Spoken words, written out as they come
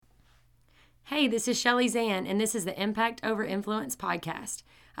Hey, this is Shelly Zan, and this is the Impact Over Influence podcast.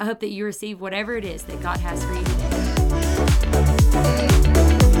 I hope that you receive whatever it is that God has for you today.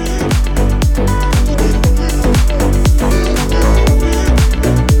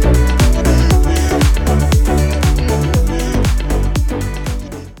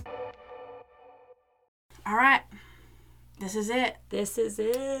 All right. This is it. This is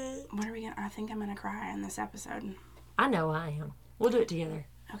it. What are we going to... I think I'm going to cry in this episode. I know I am. We'll do it together.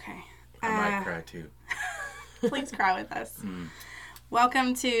 Okay. I might cry too. Please cry with us.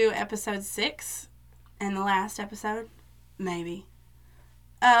 Welcome to episode 6 and the last episode, maybe,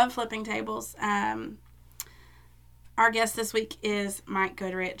 of Flipping Tables. Our guest this week is Mike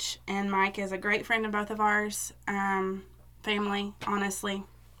Goodrich, and Mike is a great friend of both of ours, family, honestly.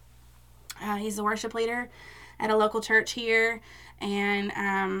 He's a worship leader at a local church here, and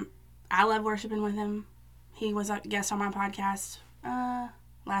I love worshiping with him. He was a guest on my podcast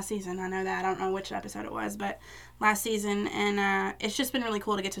last season. I know that. I don't know which episode it was, but last season. And it's just been really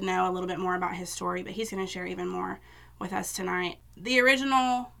cool to get to know a little bit more about his story, but he's going to share even more with us tonight. The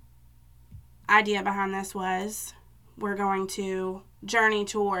original idea behind this was we're going to journey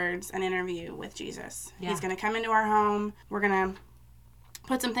towards an interview with Jesus. Yeah. He's going to come into our home. We're going to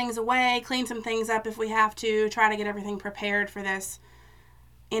put some things away, clean some things up if we have to, try to get everything prepared for this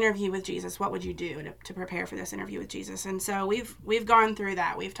interview with Jesus. What would you do to prepare for this interview with Jesus? And so we've gone through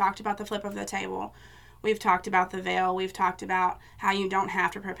that. We've talked about the flip of the table. We've talked about the veil. We've talked about how you don't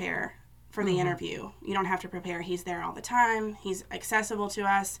have to prepare for the interview. You don't have to prepare. He's there all the time. He's accessible to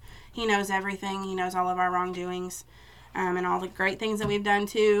us. He knows everything. He knows all of our wrongdoings and all the great things that we've done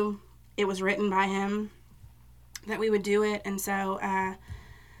too. It was written by him that we would do it. And so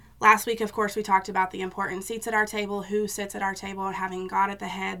last week, of course, we talked about the important seats at our table, who sits at our table, and having God at the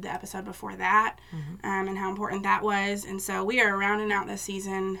head, the episode before that, and how important that was. And so we are rounding out this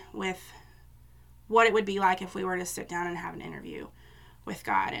season with what it would be like if we were to sit down and have an interview with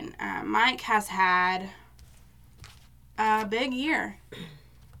God. And Mike has had a big year,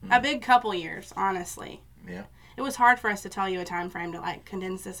 a big couple years, honestly. Yeah. It was hard for us to tell you a time frame to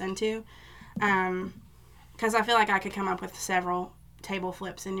condense this into, because I feel like I could come up with several table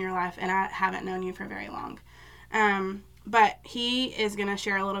flips in your life, and I haven't known you for very long. But he is going to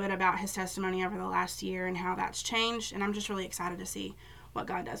share a little bit about his testimony over the last year and how that's changed, and I'm just really excited to see what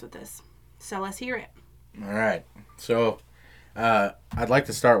God does with this. So let's hear it. All right. So I'd like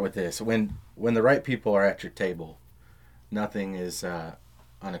to start with this. When the right people are at your table, nothing is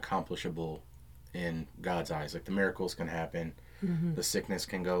unaccomplishable in God's eyes. Like, the miracles can happen, the sickness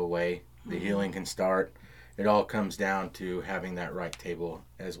can go away, the healing can start. It all comes down to having that right table.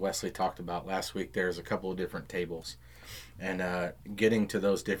 As Wesley talked about last week, there's a couple of different tables. And getting to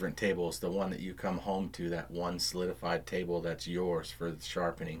those different tables, the one that you come home to, that one solidified table that's yours for the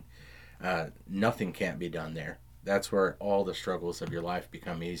sharpening, nothing can't be done there. That's where all the struggles of your life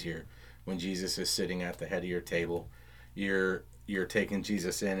become easier. When Jesus is sitting at the head of your table, you're taking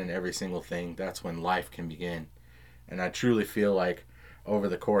Jesus in every single thing. That's when life can begin. And I truly feel like over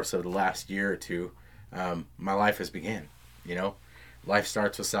the course of the last year or two, my life has began. Life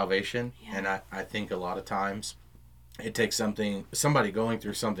starts with salvation. Yeah. And I think a lot of times it takes somebody going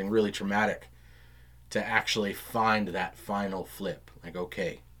through something really traumatic to actually find that final flip. Like,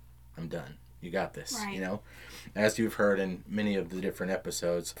 okay, I'm done. You got this. Right. As you've heard in many of the different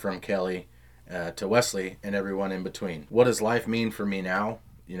episodes from Kelly to Wesley and everyone in between. What does life mean for me now?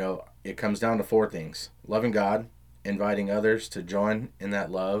 It comes down to 4 things: loving God, inviting others to join in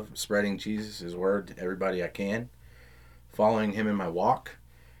that love, spreading Jesus' word to everybody I can, following him in my walk,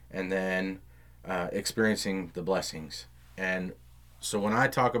 and then experiencing the blessings. And so when I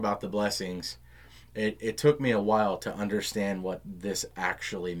talk about the blessings, it took me a while to understand what this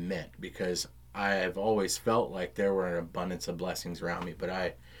actually meant, because I have always felt like there were an abundance of blessings around me, but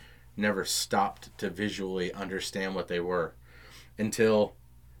I never stopped to visually understand what they were until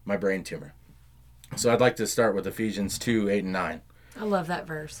my brain tumor. So I'd like to start with Ephesians 2, 8 and 9. I love that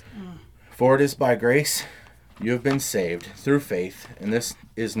verse. For it is by grace you have been saved through faith, and this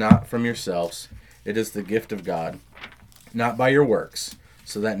is not from yourselves. It is the gift of God, not by your works,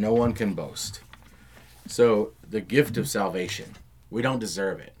 so that no one can boast. So the gift of salvation, we don't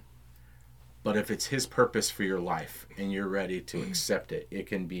deserve it. But if it's his purpose for your life and you're ready to accept it, it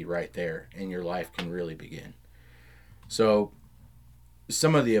can be right there, and your life can really begin. So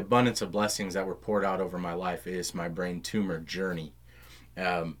some of the abundance of blessings that were poured out over my life is my brain tumor journey.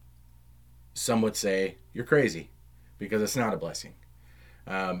 Some would say you're crazy because it's not a blessing.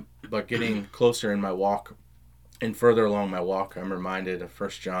 But getting closer in my walk and further along my walk, I'm reminded of 1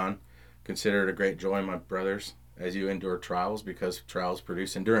 John. Consider it a great joy, my brothers, as you endure trials, because trials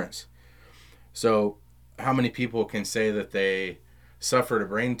produce endurance. So how many people can say that they suffered a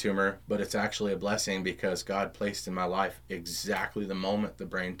brain tumor, but it's actually a blessing because God placed in my life exactly the moment the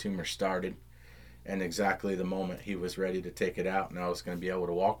brain tumor started and exactly the moment he was ready to take it out, and I was going to be able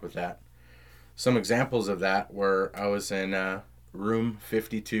to walk with that. Some examples of that were I was in room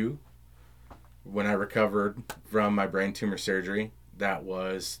 52 when I recovered from my brain tumor surgery. That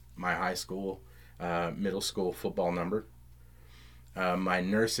was my high school, middle school football number. My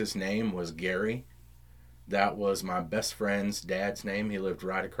nurse's name was Gary. That was my best friend's dad's name. He lived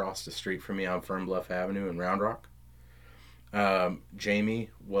right across the street from me on Fern Bluff Avenue in Round Rock. Jamie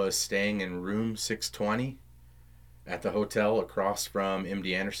was staying in room 620 at the hotel across from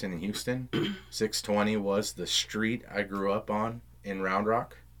MD Anderson in Houston. 620 was the street I grew up on in Round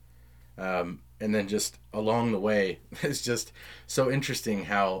Rock. And then just along the way, it's just so interesting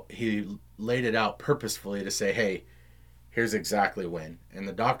how he laid it out purposefully to say, hey, here's exactly when. And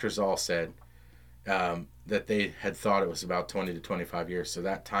the doctors all said that they had thought it was about 20 to 25 years. So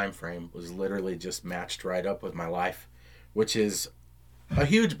that time frame was literally just matched right up with my life, which is a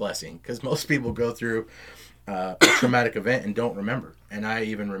huge blessing because most people go through a traumatic event and don't remember. And I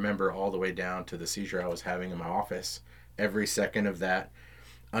even remember all the way down to the seizure I was having in my office. Every second of that,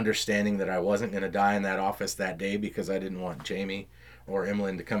 understanding that I wasn't going to die in that office that day because I didn't want Jamie or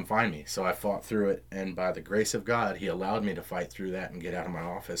Emlyn to come find me. So I fought through it, and by the grace of God, he allowed me to fight through that and get out of my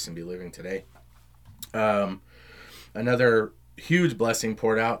office and be living today. Another huge blessing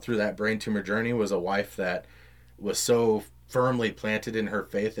poured out through that brain tumor journey was a wife that was so firmly planted in her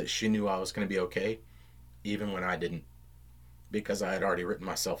faith that she knew I was going to be okay, even when I didn't, because I had already written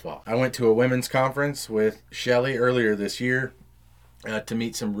myself off. I went to a women's conference with Shelly earlier this year to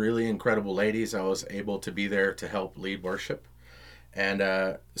meet some really incredible ladies. I was able to be there to help lead worship.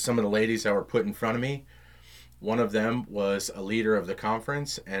 And some of the ladies that were put in front of me, one of them was a leader of the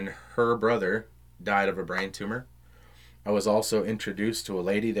conference, and her brother died of a brain tumor. I was also introduced to a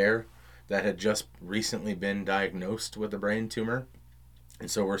lady there that had just recently been diagnosed with a brain tumor.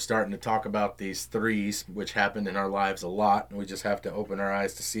 And so we're starting to talk about these threes, which happened in our lives a lot, and we just have to open our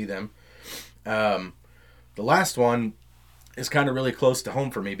eyes to see them. The last one is kind of really close to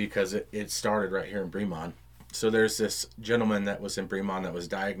home for me because it started right here in Bremond. So there's this gentleman that was in Bremond that was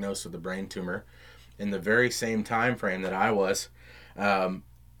diagnosed with a brain tumor in the very same time frame that I was.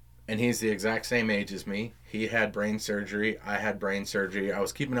 And he's the exact same age as me. He had brain surgery. I had brain surgery. I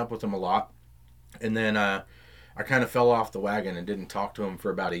was keeping up with him a lot. And then I kind of fell off the wagon and didn't talk to him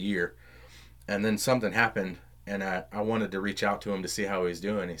for about a year. And then something happened, and I wanted to reach out to him to see how he's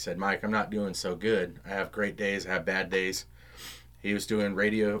doing. He said, Mike, I'm not doing so good. I have great days. I have bad days. He was doing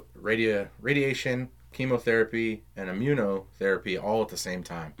radiation, chemotherapy, and immunotherapy all at the same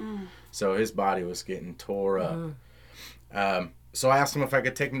time. So his body was getting tore up. So I asked him if I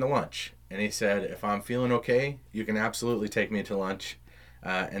could take him to lunch. And he said, if I'm feeling okay, you can absolutely take me to lunch.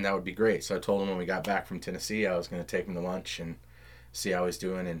 And that would be great. So I told him when we got back from Tennessee, I was going to take him to lunch and see how he's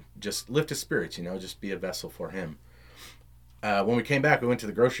doing and just lift his spirits, just be a vessel for him. When we came back, we went to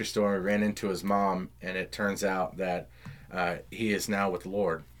the grocery store and we ran into his mom. And it turns out that he is now with the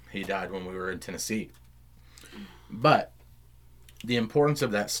Lord. He died when we were in Tennessee. But the importance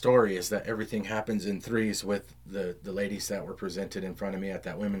of that story is that everything happens in threes with the ladies that were presented in front of me at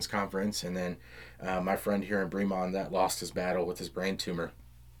that women's conference, and then my friend here in Bremond that lost his battle with his brain tumor.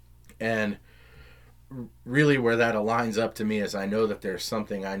 And really where that aligns up to me is I know that there's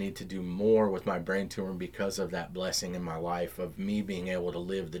something I need to do more with my brain tumor because of that blessing in my life of me being able to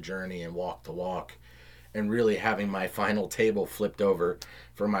live the journey and walk the walk, and really having my final table flipped over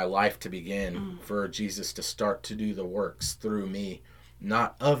for my life to begin, for Jesus to start to do the works through me,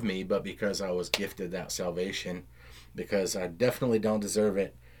 not of me, but because I was gifted that salvation, because I definitely don't deserve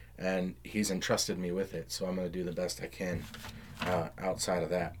it, and he's entrusted me with it, so I'm going to do the best I can outside of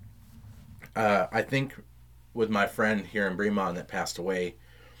that. I think with my friend here in Bremond that passed away,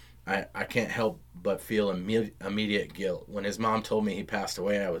 I can't help but feel immediate guilt. When his mom told me he passed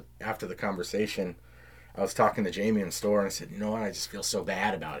away, after the conversation, I was talking to Jamie in the store and I said, you know what, I just feel so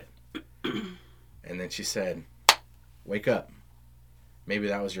bad about it. And then she said, wake up. Maybe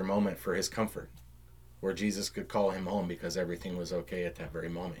that was your moment for his comfort, where Jesus could call him home because everything was okay at that very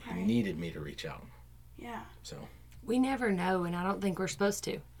moment. Right. He needed me to reach out. Yeah. So we never know, and I don't think we're supposed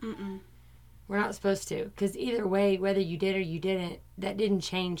to. We're not supposed to, because either way, whether you did or you didn't, that didn't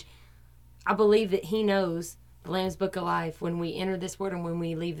change. I believe that he knows the Lamb's Book of Life when we enter this world and when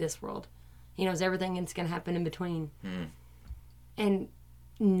we leave this world. He knows everything that's going to happen in between. And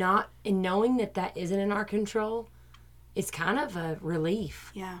knowing that isn't in our control is kind of a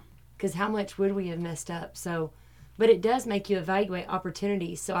relief. Yeah. Because how much would we have messed up? So But it does make you evaluate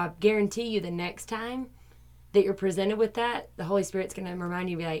opportunities. So I guarantee you the next time that you're presented with that, the Holy Spirit's going to remind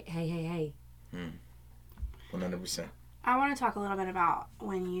you, be like, hey. 100%. I want to talk a little bit about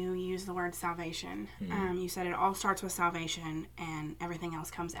when you use the word salvation. You said it all starts with salvation and everything else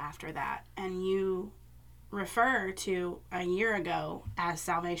comes after that. And you refer to a year ago as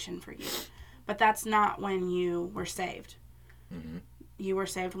salvation for you. But that's not when you were saved. You were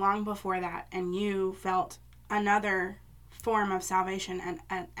saved long before that, and you felt another form of salvation,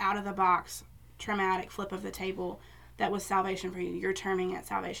 an out-of-the-box, traumatic flip of the table that was salvation for you. You're terming it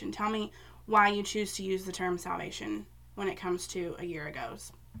salvation. Tell me why you choose to use the term salvation when it comes to a year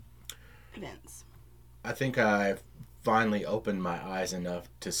ago's events. I think I finally opened my eyes enough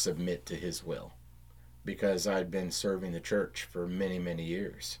to submit to his will, because I'd been serving the church for many, many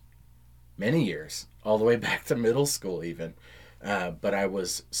years. Many years, all the way back to middle school even. But I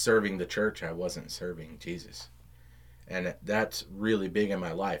was serving the church. I wasn't serving Jesus. And that's really big in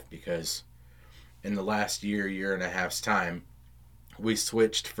my life, because in the last year and a half's time, we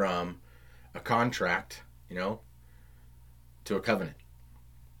switched from a contract, to a covenant.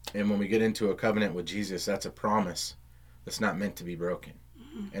 And when we get into a covenant with Jesus, that's a promise that's not meant to be broken.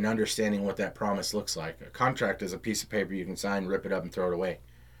 And understanding what that promise looks like. A contract is a piece of paper you can sign, rip it up, and throw it away.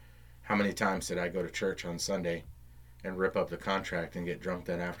 How many times did I go to church on Sunday and rip up the contract and get drunk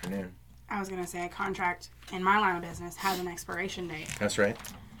that afternoon? I was going to say a contract in my line of business has an expiration date. That's right.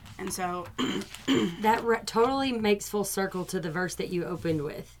 And so that totally makes full circle to the verse that you opened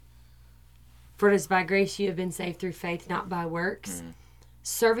with. For it is by grace you have been saved through faith, not by works.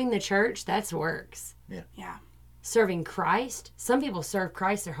 Serving the church, that's works. Yeah. Serving Christ, some people serve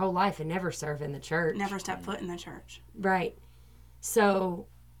Christ their whole life and never serve in the church. Never step foot in the church. Right. So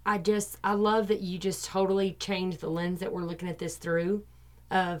I love that you just totally changed the lens that we're looking at this through,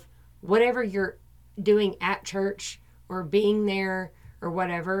 of whatever you're doing at church or being there or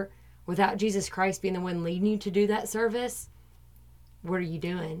whatever, without Jesus Christ being the one leading you to do that service, what are you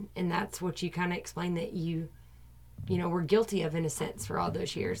doing? And that's what you kind of explained that you were guilty of, in a sense, for all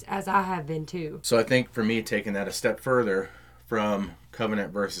those years, as I have been too. So I think for me, taking that a step further from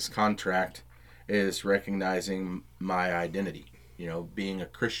covenant versus contract is recognizing my identity. Being a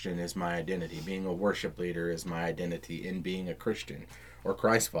Christian is my identity. Being a worship leader is my identity in being a Christian or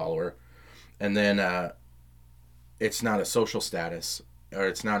Christ follower. And then it's not a social status, or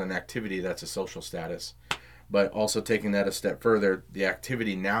it's not an activity that's a social status. But also taking that a step further, the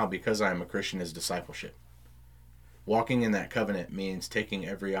activity now, because I'm a Christian, is discipleship. Walking in that covenant means taking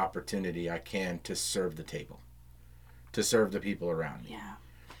every opportunity I can to serve the table, to serve the people around me.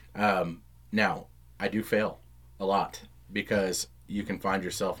 Yeah. Now, I do fail a lot, because you can find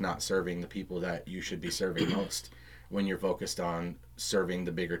yourself not serving the people that you should be serving most when you're focused on serving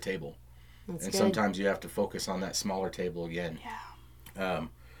the bigger table. That's and good. Sometimes you have to focus on that smaller table again. Yeah.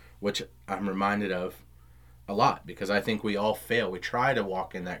 Which I'm reminded of a lot, because I think we all fail. We try to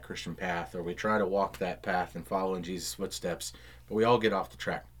walk in that Christian path, or we try to walk that path and follow in Jesus' footsteps, but we all get off the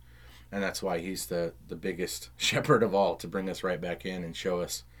track. And that's why he's the biggest shepherd of all, to bring us right back in and show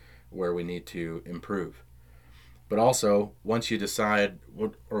us where we need to improve. But also, once you decide,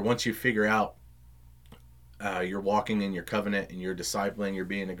 or once you figure out you're walking in your covenant and you're discipling, you're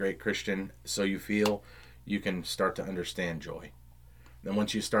being a great Christian, so you feel, you can start to understand joy. Then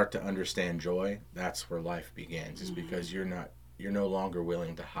once you start to understand joy, that's where life begins, is because you're no longer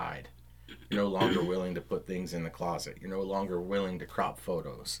willing to hide. You're no longer willing to put things in the closet. You're no longer willing to crop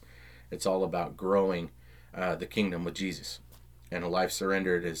photos. It's all about growing the kingdom with Jesus. And a life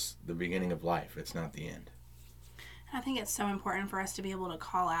surrendered is the beginning of life. It's not the end. I think it's so important for us to be able to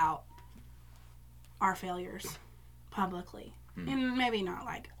call out our failures publicly. And maybe not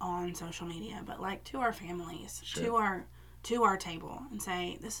like on social media, but like to our families, Sure. to our table, and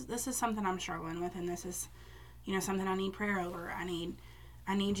say, this is something I'm struggling with, and this is something I need prayer over. I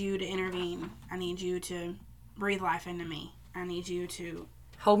need you to intervene. I need you to breathe life into me. I need you to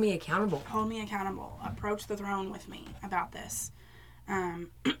Hold me accountable. Approach the throne with me about this.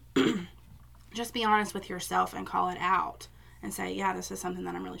 Just be honest with yourself and call it out and say, yeah, this is something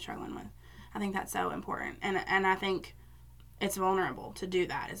that I'm really struggling with. I think that's so important. And I think it's vulnerable to do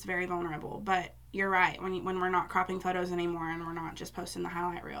that. It's very vulnerable. But you're right. When we're not cropping photos anymore and we're not just posting the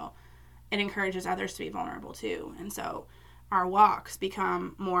highlight reel, it encourages others to be vulnerable too. And so our walks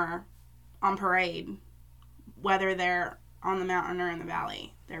become more on parade, whether they're on the mountain or in the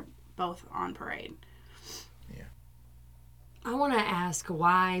valley. They're both on parade. Yeah. I want to ask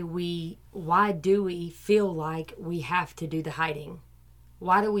why do we feel like we have to do the hiding?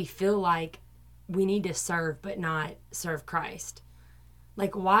 Why do we feel like we need to serve but not serve Christ?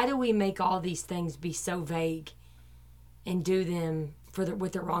 Like, why do we make all these things be so vague and do them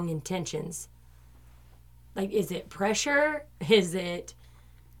with the wrong intentions. Like, is it pressure? Is it,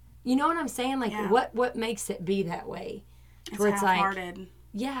 you know what I'm saying? Like, what makes it be that way? It's half-hearted. Like,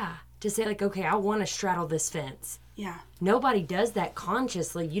 yeah, to say like, okay, I want to straddle this fence. Yeah. Nobody does that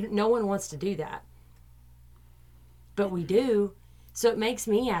consciously. No one wants to do that. But we do. So it makes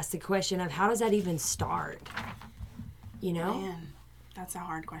me ask the question of, how does that even start? You know? Man, that's a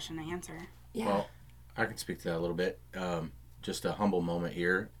hard question to answer. Yeah. Well, I can speak to that a little bit. Just a humble moment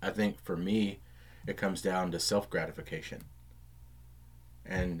here. I think for me, it comes down to self-gratification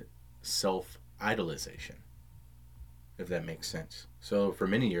and self-idolization, if that makes sense. So for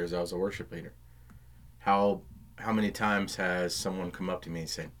many years, I was a worship leader. How many times has someone come up to me and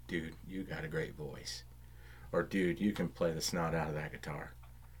said, dude, you got a great voice? Or, dude, you can play the snot out of that guitar.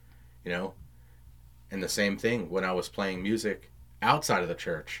 You know? And the same thing when I was playing music outside of the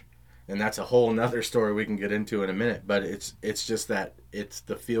church. And that's a whole nother story we can get into in a minute. But it's just that it's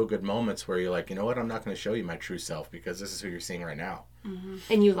the feel-good moments where you're like, you know what? I'm not going to show you my true self because this is who you're seeing right now. Mm-hmm.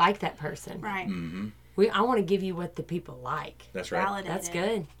 And you like that person. Right. Mm-hmm. I want to give you what the people like. That's right. Validated. That's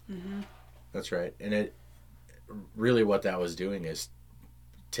good. Mm-hmm. That's right. And it really what that was doing is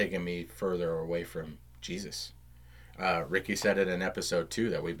taking me further away from Jesus. Ricky said it in episode 2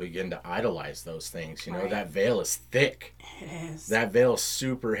 that we begin to idolize those things. You know, that veil is thick. It is. That veil is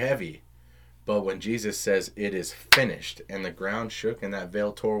super heavy. But when Jesus says it is finished and the ground shook and that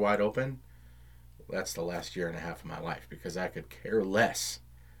veil tore wide open, that's the last year and a half of my life because I could care less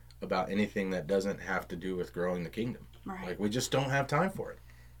about anything that doesn't have to do with growing the kingdom. Right. Like, we just don't have time for it.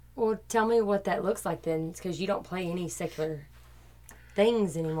 Well, tell me what that looks like then, because you don't play any secular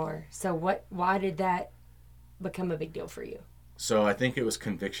things anymore. So why did that become a big deal for you? So I think it was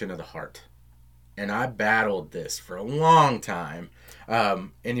conviction of the heart. And I battled this for a long time.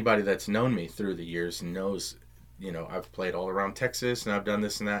 Anybody that's known me through the years knows, you know, I've played all around Texas and I've done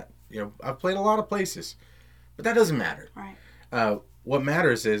this and that. You know, I've played a lot of places. But that doesn't matter. Right. What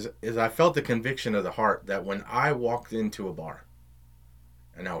matters is I felt the conviction of the heart that when I walked into a bar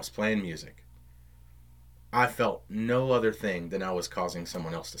and I was playing music, I felt no other thing than I was causing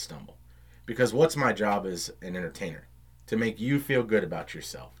someone else to stumble. Because what's my job as an entertainer? To make you feel good about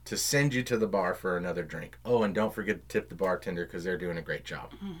yourself. To send you to the bar for another drink. Oh, and don't forget to tip the bartender because they're doing a great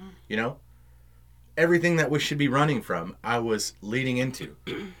job. Mm-hmm. You know? Everything that we should be running from, I was leading into.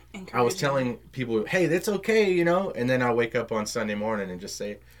 I was telling people, hey, that's okay, you know? And then I wake up on Sunday morning and just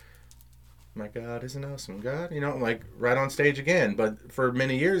say, my God is an awesome God. You know, like right on stage again. But for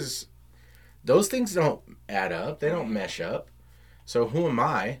many years, those things don't add up. They don't mesh up. So who am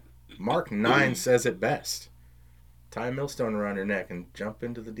I? Mark 9 says it best. Tie a millstone around your neck and jump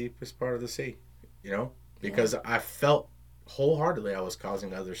into the deepest part of the sea. You know? Because I felt wholeheartedly I was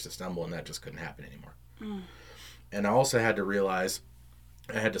causing others to stumble and that just couldn't happen anymore. Mm. And I also had to realize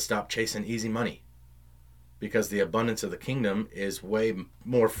I had to stop chasing easy money. Because the abundance of the kingdom is way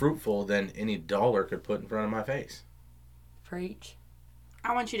more fruitful than any dollar could put in front of my face. Preach.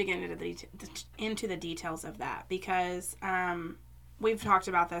 I want you to get into the details of that because we've talked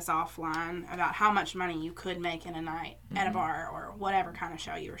about this offline about how much money you could make in a night at a bar or whatever kind of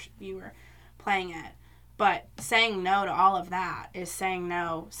show you were playing at. But saying no to all of that is saying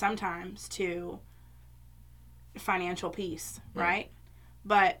no sometimes to financial peace, right?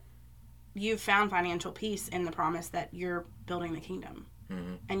 But you've found financial peace in the promise that you're building the kingdom.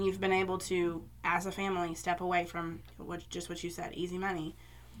 Mm-hmm. And you've been able to, as a family, step away from what you said, easy money,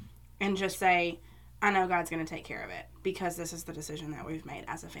 and just say, I know God's going to take care of it because this is the decision that we've made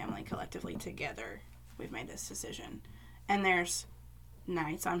as a family collectively together. We've made this decision. And there's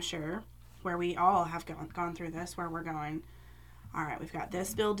nights, I'm sure, where we all have gone through this, where we're going, all right, we've got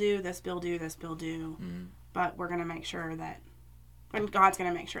this bill due, this bill due, this bill due, but we're going to make sure that, and God's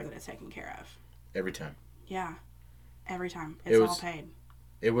going to make sure that it's taken care of. Every time. Yeah. Every time. It's all paid.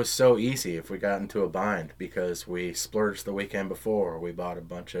 It was so easy if we got into a bind because we splurged the weekend before or we bought a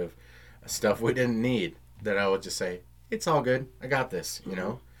bunch of stuff we didn't need that I would just say, it's all good. I got this, you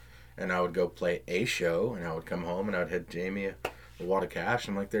know? And I would go play a show and I would come home and I would hit Jamie a wad of cash.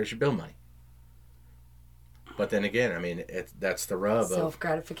 I'm like, there's your bill money. But then again, I mean, that's the rub of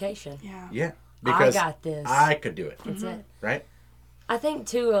self-gratification. Yeah. Yeah. Because I got this. I could do it. That's it. Right? I think,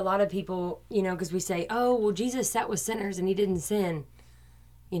 too, a lot of people, you know, because we say, oh, well, Jesus sat with sinners and he didn't sin.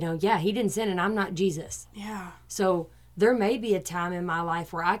 You know, yeah, he didn't sin and I'm not Jesus. Yeah. So there may be a time in my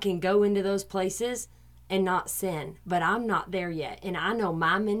life where I can go into those places and not sin, but I'm not there yet. And I know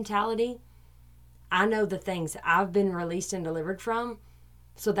my mentality. I know the things I've been released and delivered from.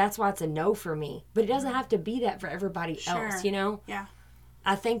 So that's why it's a no for me. But it doesn't have to be that for everybody else, you know? Yeah.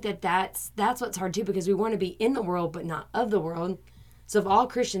 I think that's what's hard too, because we want to be in the world but not of the world. So if all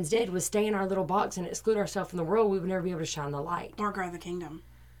Christians did was stay in our little box and exclude ourselves from the world, we would never be able to shine the light. Or grow the kingdom.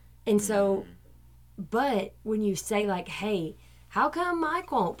 And so, but when you say like, hey, how come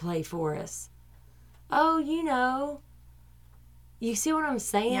Mike won't play for us? Oh, you see what I'm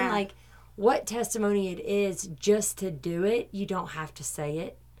saying? Yeah. Like, what testimony it is just to do it. You don't have to say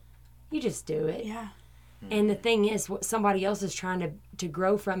it. You just do it. Yeah. And the thing is, what somebody else is trying to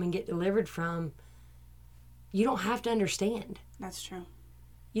grow from and get delivered from, you don't have to understand. That's true.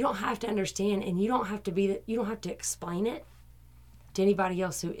 You don't have to understand, and you don't have to explain it to anybody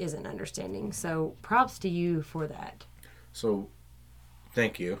else who isn't understanding. So props to you for that. So,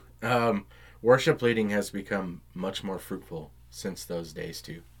 thank you. Worship leading has become much more fruitful since those days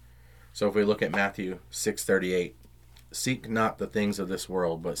too. So if we look at Matthew 6:38, seek not the things of this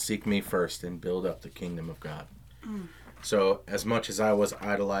world, but seek me first and build up the kingdom of God. So as much as I was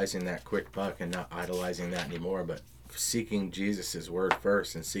idolizing that quick buck and not idolizing that anymore, but seeking Jesus' word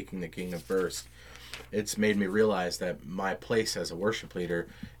first and seeking the kingdom first, it's made me realize that my place as a worship leader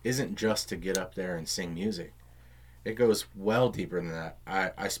isn't just to get up there and sing music. It goes well deeper than that.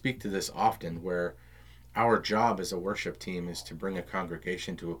 I speak to this often, where our job as a worship team is to bring a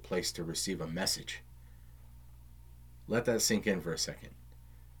congregation to a place to receive a message. Let that sink in for a second.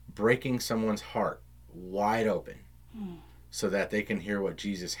 Breaking someone's heart wide open so that they can hear what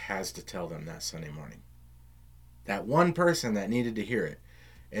Jesus has to tell them that Sunday morning. That one person that needed to hear it.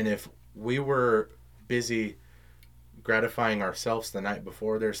 And if we were busy gratifying ourselves the night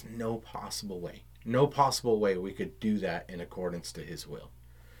before, there's no possible way we could do that in accordance to his will.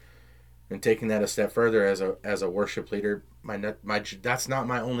 And taking that a step further, as a worship leader, that's not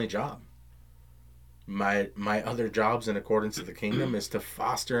my only job. My other jobs in accordance to the kingdom is to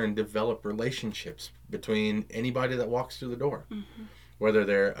foster and develop relationships between anybody that walks through the door. Mm-hmm. Whether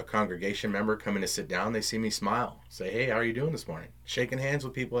they're a congregation member coming to sit down, they see me smile, say, hey, how are you doing this morning? Shaking hands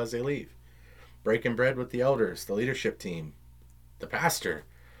with people as they leave. Breaking bread with the elders, the leadership team, the pastor.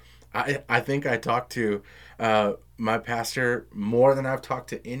 I think I talked to my pastor more than I've talked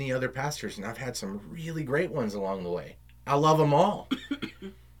to any other pastors, and I've had some really great ones along the way. I love them all.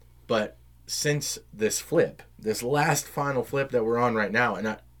 But since this last final flip that we're on right now,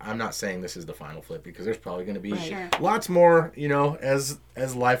 and I'm not saying this is the final flip, because there's probably going to be lots more, as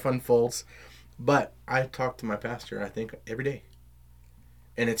life unfolds. But I talk to my pastor, I think, every day.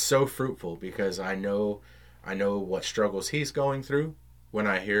 And it's so fruitful because I know what struggles he's going through when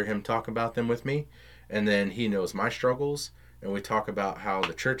I hear him talk about them with me. And then he knows my struggles. And we talk about how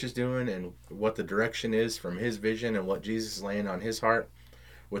the church is doing and what the direction is from his vision and what Jesus is laying on his heart,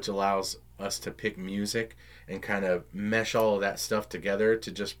 which allows us to pick music and kind of mesh all of that stuff together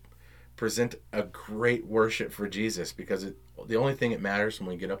to just present a great worship for Jesus, because the only thing that matters when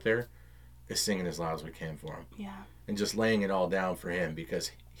we get up there is singing as loud as we can for him. Yeah. And just laying it all down for him,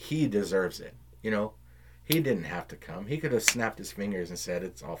 because he deserves it. He didn't have to come. He could have snapped his fingers and said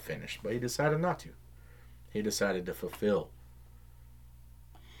it's all finished, but he decided not to. He decided to fulfill.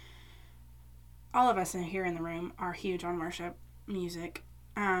 All of us here in the room are huge on worship music.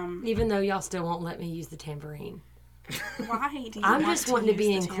 Even though y'all still won't let me use the tambourine. Why do you I'm want just to wanting to use be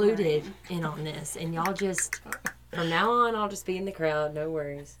the included tambourine? in on this, and y'all just, from now on, I'll just be in the crowd. No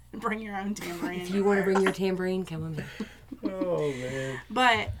worries. Bring your own tambourine. If you want to bring your tambourine, come on in. Oh, man.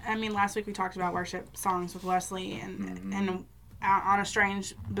 But, last week we talked about worship songs with Wesley, and on a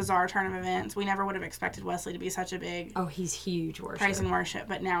strange, bizarre turn of events, we never would have expected Wesley to be such a big... Oh, he's huge worship. Praise and worship,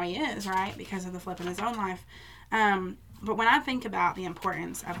 but now he is, right? Because of the flip in his own life. But when I think about the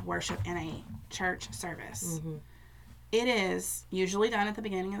importance of worship in a church service, it is usually done at the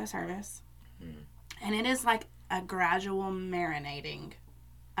beginning of the service, and it is like a gradual marinating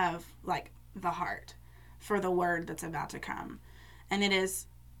of, like, the heart for the word that's about to come. And it is,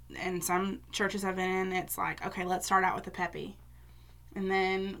 in some churches I've been in, it's like, okay, let's start out with the peppy. And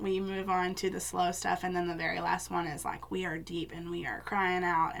then we move on to the slow stuff, and then the very last one is like, we are deep, and we are crying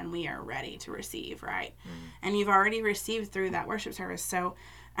out, and we are ready to receive, right? And you've already received through that worship service. So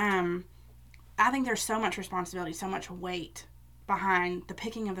I think there's so much responsibility, so much weight behind the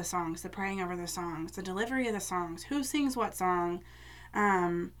picking of the songs, the praying over the songs, the delivery of the songs, who sings what song,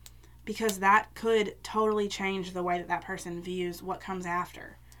 because that could totally change the way that person views what comes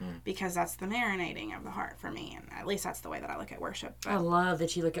after. Because that's the marinating of the heart for me, and at least that's the way that I look at worship. But I love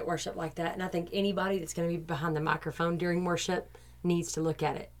that you look at worship like that, and I think anybody that's going to be behind the microphone during worship needs to look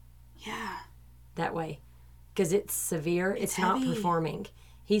at it. Yeah. That way. Because it's severe. It's not performing.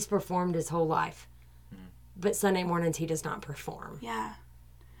 He's performed his whole life. But Sunday mornings he does not perform. Yeah.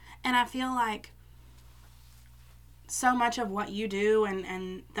 And I feel like so much of what you do,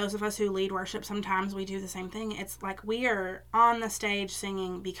 and those of us who lead worship, sometimes we do the same thing. It's like we are on the stage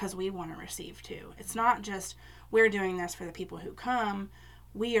singing because we want to receive too. It's not just we're doing this for the people who come.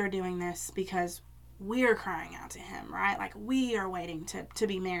 We are doing this because we're crying out to him, right? Like we are waiting to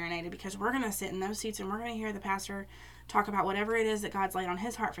be marinated, because we're going to sit in those seats and we're going to hear the pastor talk about whatever it is that God's laid on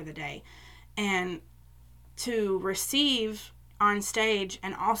his heart for the day. And to receive on stage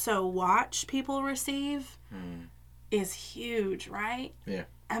and also watch people receive is huge, right? Yeah.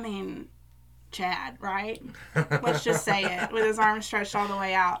 I mean, Chad, right? Let's just say it, with his arms stretched all the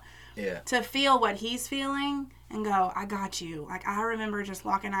way out. Yeah. To feel what he's feeling and go, I got you. Like, I remember just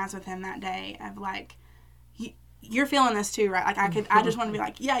locking eyes with him that day of like, you're feeling this too, right? Like I just want to be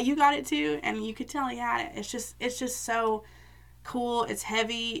like, yeah, you got it too. And you could tell he had it. It's just so cool. It's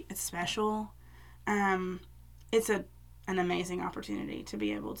heavy. It's special. It's an amazing opportunity to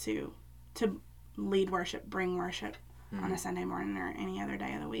be able to lead worship, bring worship on a Sunday morning or any other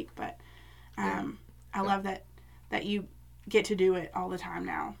day of the week. But I love that you get to do it all the time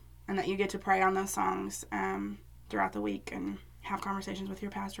now, and that you get to pray on those songs throughout the week and have conversations with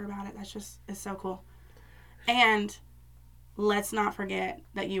your pastor about it. It's so cool. And let's not forget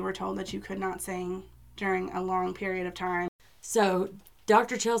that you were told that you could not sing during a long period of time. So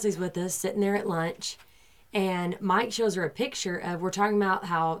Dr. Chelsea's with us, sitting there at lunch, and Mike shows her a picture of, we're talking about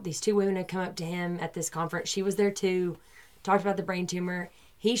how these two women had come up to him at this conference. She was there too, talked about the brain tumor.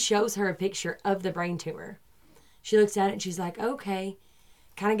 He shows her a picture of the brain tumor. She looks at it and she's like, okay,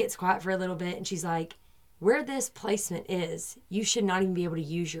 kind of gets quiet for a little bit, and she's like, where this placement is, you should not even be able to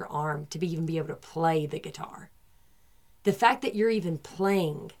use your arm to even be able to play the guitar. The fact that you're even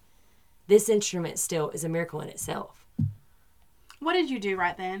playing this instrument still is a miracle in itself. What did you do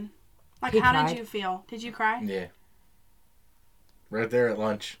right then? Like, He how cried. did you feel? Did you cry? Yeah. Right there at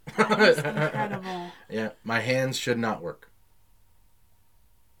lunch. That is incredible. Yeah. My hands should not work.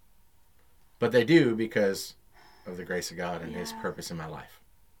 But they do because of the grace of God and his purpose in my life.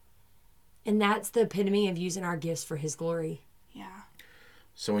 And that's the epitome of using our gifts for his glory. Yeah.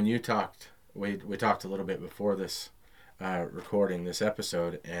 So when you talked, we talked a little bit before this recording this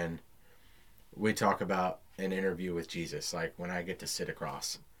episode, and we talk about an interview with Jesus, like when I get to sit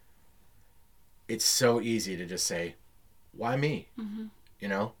across. It's so easy to just say, why me? Mm-hmm. You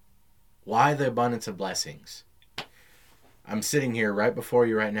know? Why the abundance of blessings? I'm sitting here right before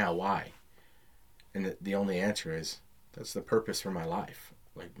you right now. Why? And the only answer is, that's the purpose for my life.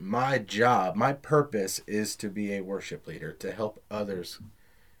 Like, my job, my purpose is to be a worship leader, to help others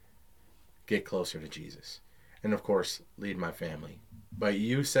get closer to Jesus. And, of course, lead my family. But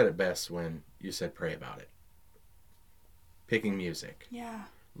you said it best when you said pray about it. Picking music. Yeah.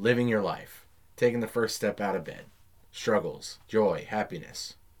 Living your life. Taking the first step out of bed. Struggles. Joy.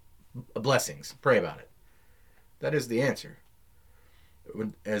 Happiness. Blessings. Pray about it. That is the answer.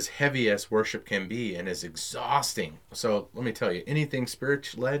 As heavy as worship can be and as exhausting. So let me tell you, anything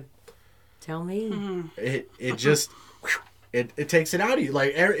spirit-led, Tell me. it just it takes it out of you.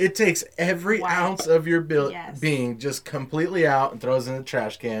 Like, it takes every ounce of your being just completely out and throws it in the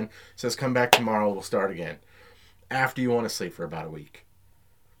trash can. Says, come back tomorrow, we'll start again. After you want to sleep for about a week.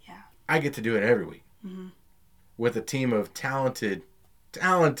 Yeah. I get to do it every week. Mm-hmm. With a team of talented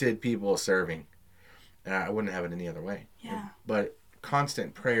people serving. I wouldn't have it any other way. Yeah. But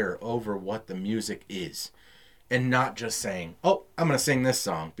constant prayer over what the music is, and not just saying, oh, I'm going to sing this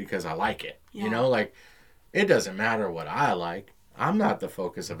song because I like it. Yeah. You know, like, it doesn't matter what I like. I'm not the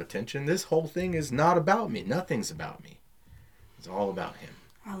focus of attention. This whole thing is not about me. Nothing's about me. It's all about him.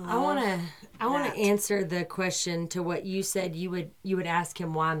 I want to answer the question to what you said. You would ask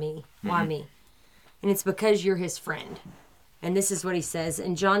him, why me? Why me? And it's because you're his friend. And this is what he says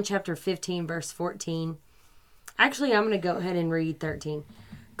in John chapter 15, verse 14. Actually, I'm going to go ahead and read 13.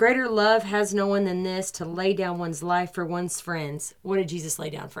 Greater love has no one than this, to lay down one's life for one's friends. What did Jesus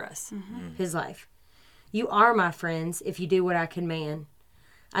lay down for us? Mm-hmm. His life. You are my friends if you do what I command.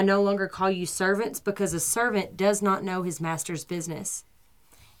 I no longer call you servants, because a servant does not know his master's business.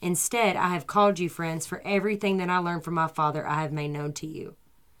 Instead, I have called you friends, for everything that I learned from my Father I have made known to you.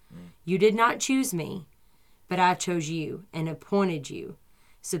 You did not choose me, but I chose you and appointed you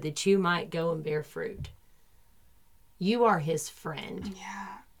so that you might go and bear fruit. You are his friend. Yeah.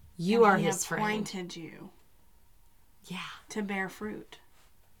 You are his friend. He appointed you. Yeah. To bear fruit.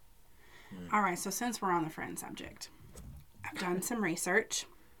 All right, so since we're on the friend subject, I've done some research.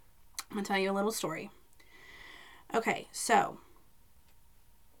 I'm going to tell you a little story. Okay, so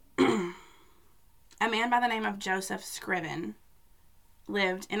a man by the name of Joseph Scriven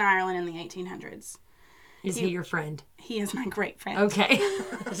lived in Ireland in the 1800s. Is he your friend? He is my great friend. Okay.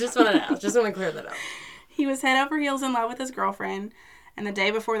 Just want to clear that up. He was head over heels in love with his girlfriend, and the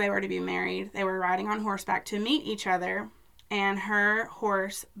day before they were to be married, they were riding on horseback to meet each other, and her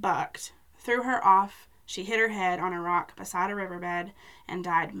horse bucked, threw her off. She hit her head on a rock beside a riverbed and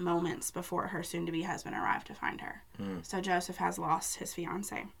died moments before her soon-to-be husband arrived to find her. So Joseph has lost his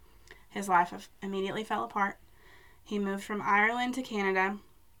fiancée. His life immediately fell apart. He moved from Ireland to Canada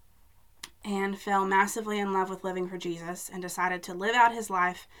and fell massively in love with living for Jesus and decided to live out his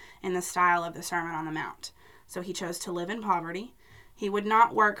life in the style of the Sermon on the Mount. So he chose to live in poverty. He would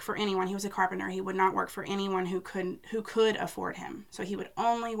not work for anyone. He was a carpenter. He would not work for anyone who could afford him. So he would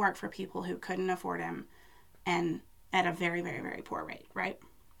only work for people who couldn't afford him, and at a very, very, very poor rate, right?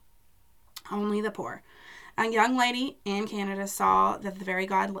 Only the poor. A young lady in Canada saw that the very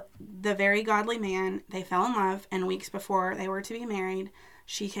godly man, they fell in love, and weeks before they were to be married,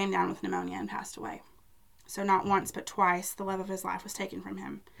 she came down with pneumonia and passed away. So not once, but twice, the love of his life was taken from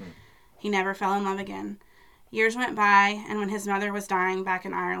him. He never fell in love again. Years went by, and when his mother was dying back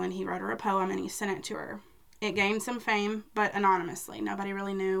in Ireland, he wrote her a poem and he sent it to her. It gained some fame, but anonymously. Nobody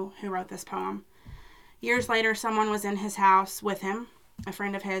really knew who wrote this poem. Years later, someone was in his house with him. A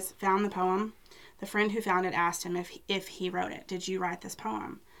friend of his found the poem. The friend who found it asked him if he wrote it. Did you write this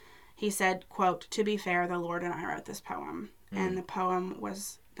poem? He said, quote, "To be fair, the Lord and I wrote this poem." And the poem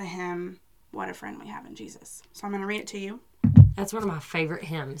was the hymn, "What a Friend We Have in Jesus." So I'm going to read it to you. That's one of my favorite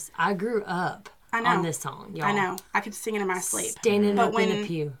hymns. I grew up on this song, y'all. I know. I could sing it in my sleep. Standing up in the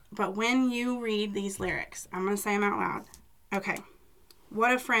pew. But when you read these lyrics, I'm going to say them out loud. Okay.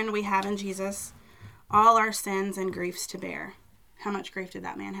 What a friend we have in Jesus, all our sins and griefs to bear. How much grief did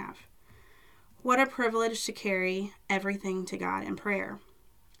that man have? What a privilege to carry everything to God in prayer.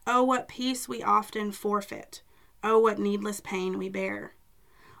 Oh, what peace we often forfeit. Oh, what needless pain we bear.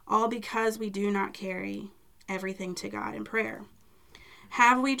 All because we do not carry everything to God in prayer.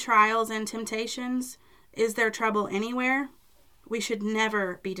 Have we trials and temptations? Is there trouble anywhere? We should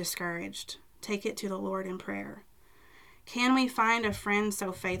never be discouraged. Take it to the Lord in prayer. Can we find a friend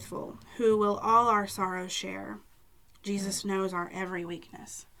so faithful who will all our sorrows share? Jesus knows our every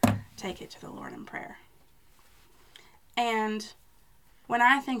weakness. Take it to the Lord in prayer. And when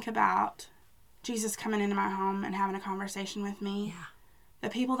I think about Jesus coming into my home and having a conversation with me, the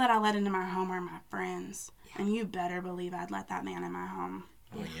people that I let into my home are my friends. And you better believe I'd let that man in my home.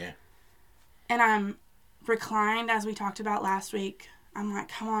 Oh, yeah. And I'm reclined, as we talked about last week. I'm like,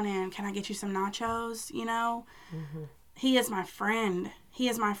 come on in. Can I get you some nachos? You know? Mm-hmm. He is my friend. He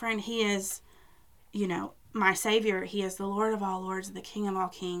is my friend. He is, my Savior. He is the Lord of all lords, the King of all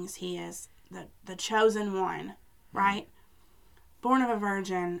kings. He is the chosen one, right? Born of a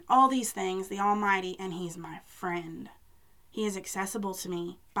virgin, all these things, the Almighty, and he's my friend. He is accessible to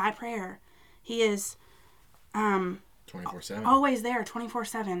me by prayer. He is 24/7. Always there,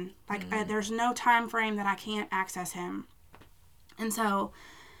 24/7. Like, there's no time frame that I can't access him. And so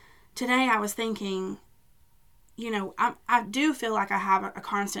today I was thinking, I do feel like I have a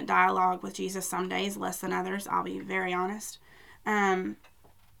constant dialogue with Jesus some days, less than others. I'll be very honest.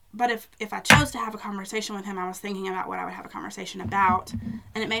 But if I chose to have a conversation with him, I was thinking about what I would have a conversation about,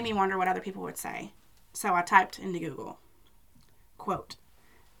 and it made me wonder what other people would say. So I typed into Google, quote,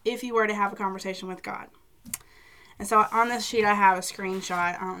 "If you were to have a conversation with God." And so on this sheet I have a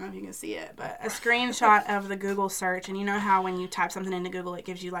screenshot. I don't know if you can see it, but a screenshot of the Google search. And you know how when you type something into Google, it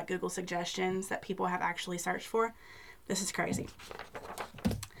gives you like Google suggestions that people have actually searched for? This is crazy.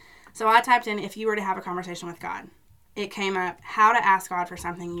 So I typed in, "If you were to have a conversation with God." It came up, how to ask God for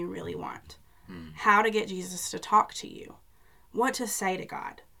something you really want. How to get Jesus to talk to you. What to say to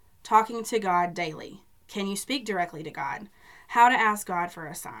God. Talking to God daily. Can you speak directly to God? How to ask God for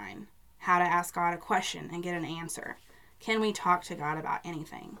a sign. How to ask God a question and get an answer. Can we talk to God about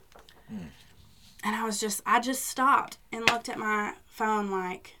anything? And I just stopped and looked at my phone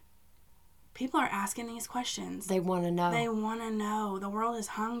like, people are asking these questions. They want to know. They want to know. The world is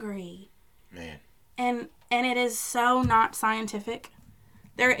hungry. Man. And it is so not scientific.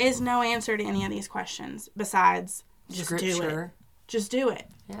 There is no answer to any of these questions besides just do it. Just do it.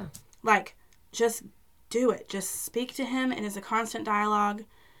 Yeah. Like, just do it. Just speak to him. It is a constant dialogue.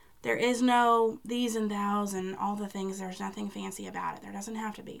 There is no these and thous and all the things. There's nothing fancy about it. There doesn't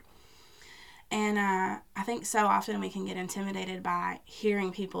have to be. And I think so often we can get intimidated by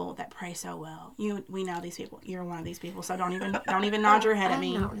hearing people that pray so well. We know these people. You're one of these people, so don't even nod your head at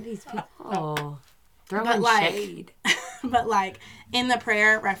me. I'm not one of these people. Throwing shade. But like in the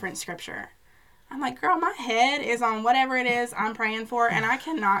prayer reference scripture, I'm like, girl, my head is on whatever it is I'm praying for, and I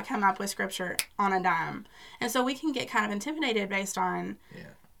cannot come up with scripture on a dime. And so we can get kind of intimidated based on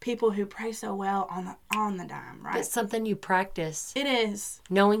people who pray so well on the dime, right? It's something you practice. It is.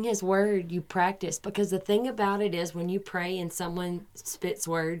 Knowing his word, you practice. Because the thing about it is when you pray and someone spits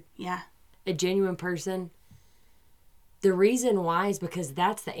word, Yeah. a genuine person, the reason why is because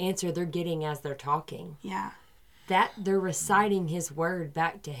that's the answer they're getting as they're talking. Yeah. That they're reciting his word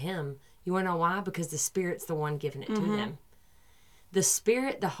back to him. You want to know why? Because the Spirit's the one giving it to them. The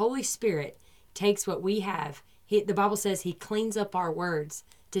Spirit, the Holy Spirit, takes what we have. The Bible says he cleans up our words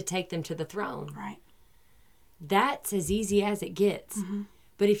to take them to the throne. Right. That's as easy as it gets.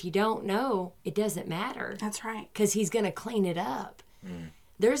 But if you don't know, it doesn't matter. That's right. Because he's going to clean it up.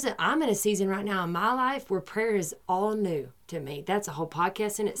 I'm in a season right now in my life where prayer is all new to me. That's a whole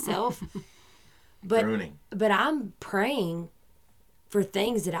podcast in itself. Pruning. But I'm praying for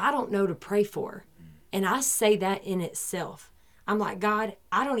things that I don't know to pray for. And I say that in itself. I'm like, God,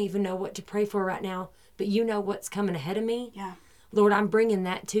 I don't even know what to pray for right now, but you know what's coming ahead of me. Yeah. Lord, I'm bringing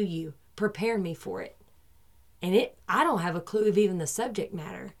that to you. Prepare me for it. And I don't have a clue of even the subject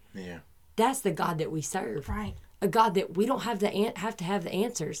matter. Yeah. That's the God that we serve. Right. A God that we don't have to have the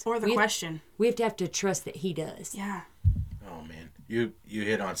answers. Or the question. We have to trust that he does. Yeah. Oh, man. You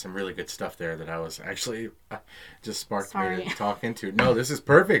hit on some really good stuff there that I was actually just sparked me to talk into. No, this is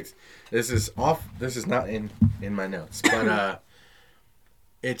perfect. This is not in my notes. But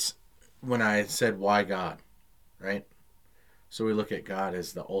it's when I said, why God, right? So we look at God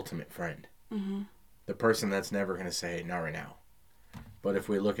as the ultimate friend. The person that's never going to say, not right now. But if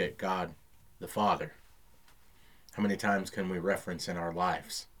we look at God, the Father, how many times can we reference in our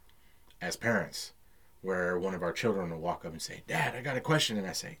lives as parents where one of our children will walk up and say, Dad, I got a question. And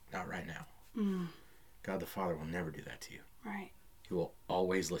I say, not right now. God the Father will never do that to you. Right. He will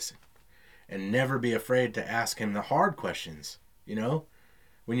always listen. And never be afraid to ask him the hard questions. You know?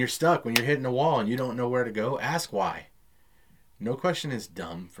 When you're stuck, when you're hitting a wall and you don't know where to go, ask why. No question is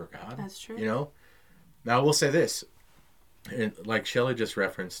dumb for God. That's true. You know? Now, I will say this. And like Shelley just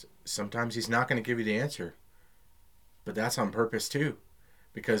referenced, sometimes he's not going to give you the answer. But that's on purpose too.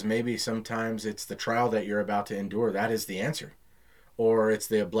 Because maybe sometimes it's the trial that you're about to endure. That is the answer. Or it's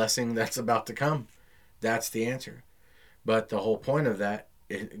the blessing that's about to come. That's the answer. But the whole point of that,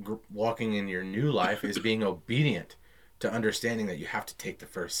 walking in your new life, is being obedient to understanding that you have to take the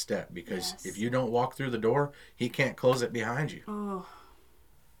first step. Because if you don't walk through the door, he can't close it behind you. Oh.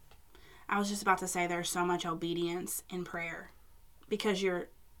 I was just about to say there's so much obedience in prayer. Because you're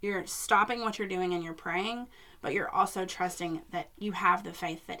stopping what you're doing and you're praying, but you're also trusting that you have the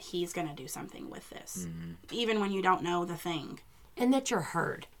faith that he's going to do something with this. Even when you don't know the thing. And that you're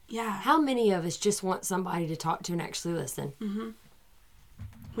heard. Yeah. How many of us just want somebody to talk to and actually listen?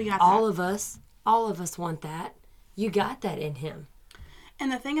 We got that. All of us want that. You got that in him.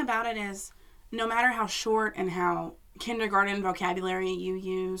 And the thing about it is, no matter how short and how kindergarten vocabulary you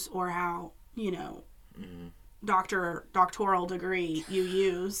use or how, doctoral degree you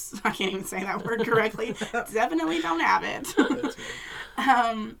use, I can't even say that word correctly, definitely don't have it.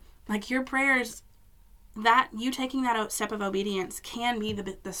 Like your prayers, that you taking that step of obedience can be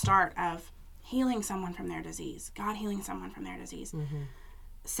the start of healing someone from their disease, God healing someone from their disease,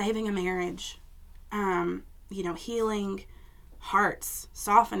 saving a marriage, healing hearts,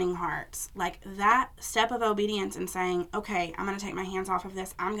 softening hearts. Like that step of obedience and saying, okay, I'm going to take my hands off of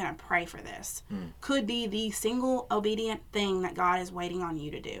this. I'm going to pray for this. Could be the single obedient thing that God is waiting on you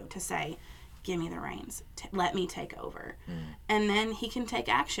to do, to say, give me the reins. Let me take over. And then he can take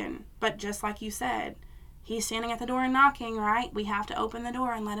action. But just like you said, he's standing at the door and knocking, right? We have to open the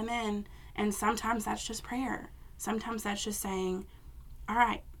door and let him in. And sometimes that's just prayer. Sometimes that's just saying, all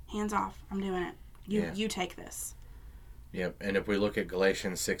right, hands off. I'm doing it. You take this. Yep. And if we look at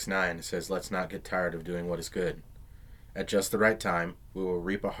Galatians 6:9, it says, let's not get tired of doing what is good. At just the right time, we will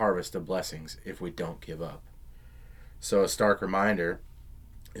reap a harvest of blessings if we don't give up. So a stark reminder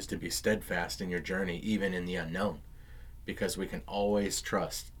is to be steadfast in your journey, even in the unknown, because we can always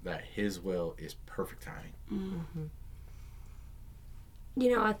trust that his will is perfect timing.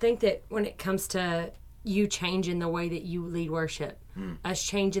 I think that when it comes to you changing the way that you lead worship, us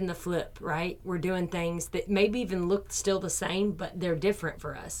changing the flip, right? We're doing things that maybe even look still the same, but they're different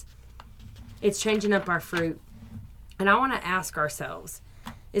for us. It's changing up our fruit. And I want to ask ourselves,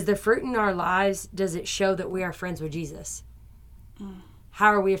 is the fruit in our lives, does it show that we are friends with Jesus? How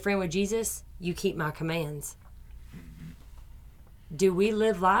are we a friend with Jesus? You keep my commands. Do we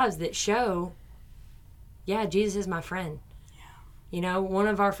live lives that show, yeah, Jesus is my friend? One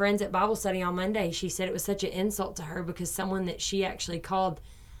of our friends at Bible study on Monday, she said it was such an insult to her because someone that she actually called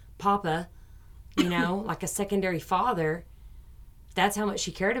Papa, like a secondary father, that's how much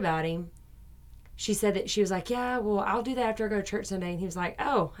she cared about him. she said that she was like, yeah, well, I'll do that after I go to church Sunday. And he was like,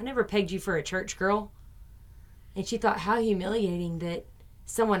 oh, I never pegged you for a church girl. And she thought, how humiliating that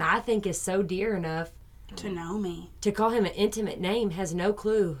someone I think is so dear enough to know me, to call him an intimate name, has no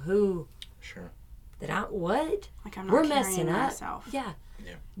clue who. Sure. That I, what? Like I'm not We're carrying messing up. myself. Yeah.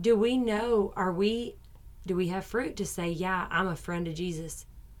 Yeah. Do we know, do we have fruit to say, yeah, I'm a friend of Jesus?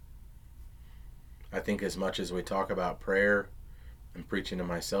 I think as much as we talk about prayer and preaching to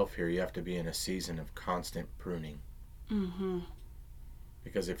myself here, you have to be in a season of constant pruning. Mm-hmm.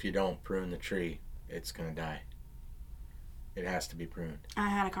 Because if you don't prune the tree, it's going to die. It has to be pruned. I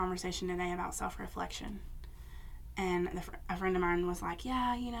had a conversation today about self-reflection. And a friend of mine was like,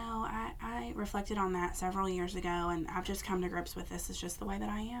 yeah, I reflected on that several years ago, and I've just come to grips with this. It's just the way that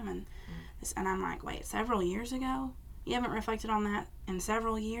I am. And I'm like, wait, several years ago? You haven't reflected on that in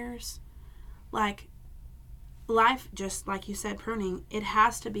several years? Like, life, just like you said, pruning, it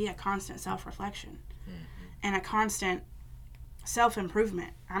has to be a constant self-reflection and a constant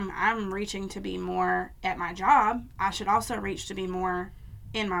self-improvement. I'm reaching to be more at my job. I should also reach to be more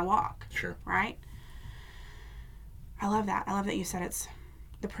in my walk. Sure. Right? I love that. I love that you said it's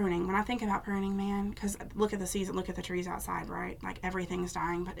the pruning. When I think about pruning, man, because look at the season, look at the trees outside, right? Like everything's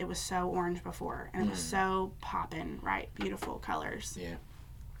dying, but it was so orange before, and it was so popping, right? Beautiful colors. Yeah.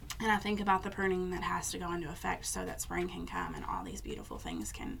 And I think about the pruning that has to go into effect so that spring can come and all these beautiful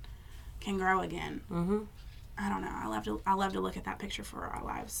things can grow again. Mm-hmm. I don't know. I love to look at that picture for our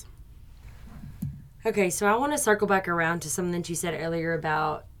lives. Okay, so I want to circle back around to something that you said earlier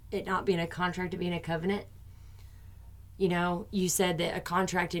about it not being a contract, it being a covenant. You said that a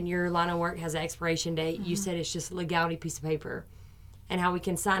contract in your line of work has an expiration date. Mm-hmm. You said it's just a legality piece of paper. And how we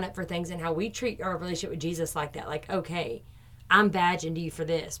can sign up for things and how we treat our relationship with Jesus like that. Like, okay, I'm badging to you for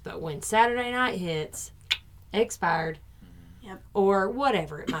this. But when Saturday night hits, expired. Yep. Or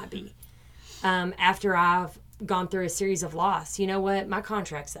whatever it might be. After I've gone through a series of loss, you know what? My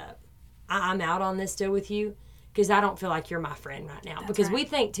contract's up. I'm out on this deal with you because I don't feel like you're my friend right now. That's because right. we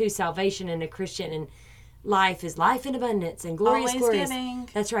think, too, salvation and a Christian and life is life in abundance and glorious. Giving.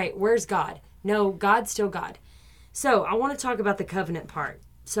 That's right. Where's God? No, God's still God. So I want to talk about the covenant part.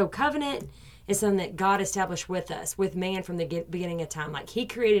 So covenant is something that God established with us, with man from the beginning of time. Like he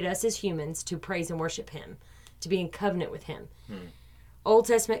created us as humans to praise and worship him, to be in covenant with him. Old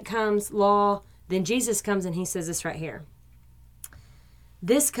Testament comes, law, then Jesus comes and he says this right here.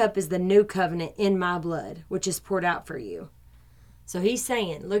 This cup is the new covenant in my blood, which is poured out for you. So he's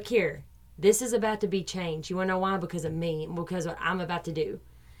saying, look here. This is about to be changed. You want to know why? Because of me, because of what I'm about to do.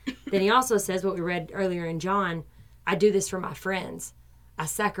 Then he also says what we read earlier in John, I do this for my friends. I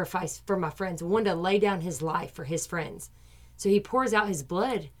sacrifice for my friends. One to lay down his life for his friends. So he pours out his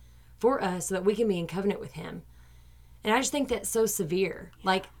blood for us so that we can be in covenant with him. And I just think that's so severe.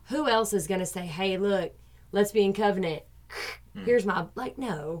 Like, who else is going to say, hey, look, let's be in covenant. Here's my,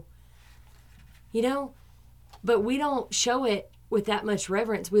 no. But we don't show it with that much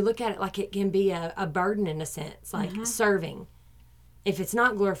reverence. We look at it like it can be a burden in a sense, like serving. If it's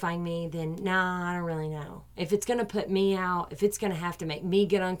not glorifying me, then I don't really know. If it's going to put me out, if it's going to have to make me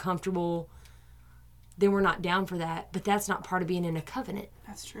get uncomfortable, then we're not down for that. But that's not part of being in a covenant.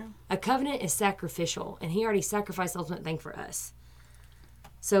 That's true. A covenant is sacrificial, and he already sacrificed the ultimate thing for us.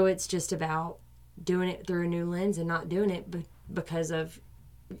 So it's just about doing it through a new lens and not doing it because of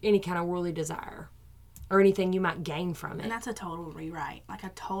any kind of worldly desire or anything you might gain from it. And that's a total rewrite, like a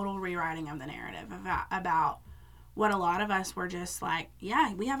total rewriting of the narrative about what a lot of us were just like,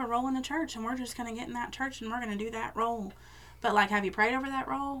 yeah, we have a role in the church and we're just going to get in that church and we're going to do that role. But like, have you prayed over that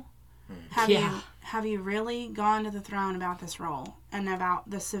role? Have you really gone to the throne about this role and about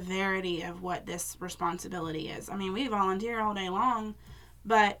the severity of what this responsibility is? I mean, we volunteer all day long,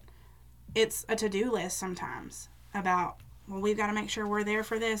 but it's a to-do list sometimes about, well, we've got to make sure we're there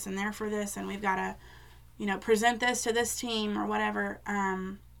for this and there for this, and we've got to, present this to this team or whatever.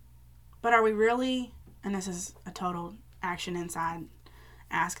 But are we really, and this is a total action inside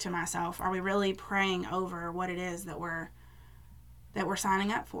ask to myself, are we really praying over what it is that we're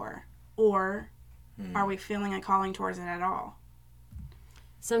signing up for? Or are we feeling a calling towards it at all?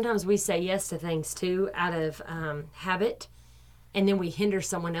 Sometimes we say yes to things too out of habit, and then we hinder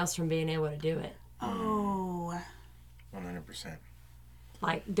someone else from being able to do it. Oh. 100%.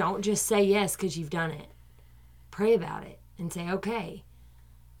 Like, don't just say yes because you've done it. Pray about it and say, okay.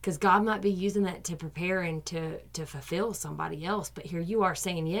 Because God might be using that to prepare and to fulfill somebody else. But here you are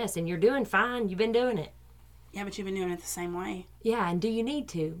saying yes, and you're doing fine. You've been doing it. Yeah, but you've been doing it the same way. Yeah, and do you need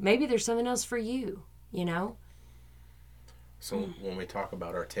to? Maybe there's something else for you, So when we talk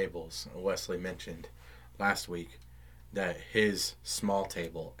about our tables, Wesley mentioned last week that his small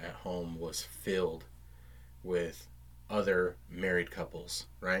table at home was filled with other married couples,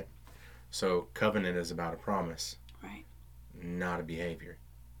 right? So covenant is about a promise, right? Not a behavior.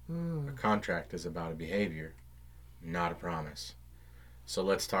 A contract is about a behavior, not a promise. So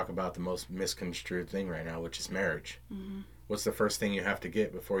let's talk about the most misconstrued thing right now, which is marriage. What's the first thing you have to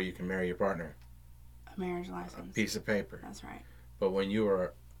get before you can marry your partner? A marriage license. A piece of paper. That's right. But when you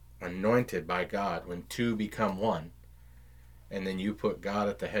are anointed by God, when two become one, and then you put God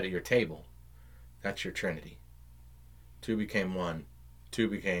at the head of your table, that's your Trinity. Two became one, two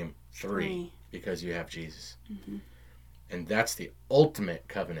became three. Because you have Jesus. And that's the ultimate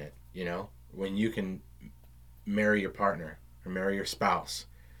covenant, you know, when you can marry your partner or marry your spouse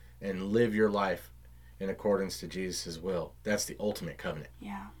and live your life in accordance to Jesus' will. That's the ultimate covenant.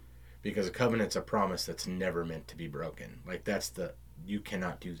 Yeah. Because a covenant's a promise that's never meant to be broken. Like, you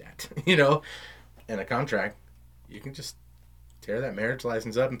cannot do that, you know? And a contract, you can just tear that marriage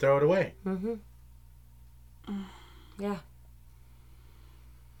license up and throw it away. Yeah.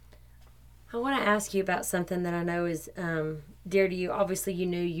 I want to ask you about something that I know is dear to you. Obviously, you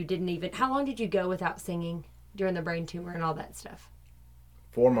knew you didn't even... How long did you go without singing during the brain tumor and all that stuff?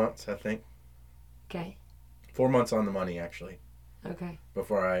 4 months, I think. Okay. 4 months on the money, actually. Okay.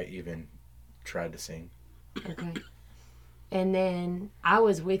 Before I even tried to sing. Okay. And then I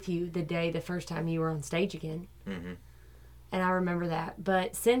was with you the first time you were on stage again. And I remember that.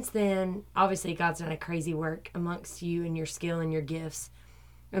 But since then, obviously, God's done a crazy work amongst you and your skill and your gifts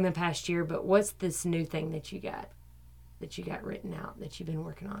in the past year. But what's this new thing that you got written out that you've been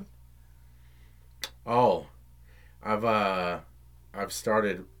working on? Oh, I've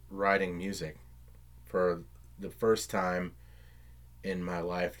started writing music for the first time in my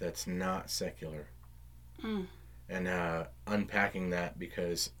life that's not secular. And unpacking that,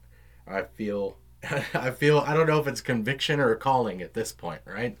 because I feel I don't know if it's conviction or a calling at this point,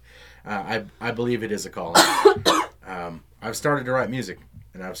 right? I believe it is a calling. I've started to write music,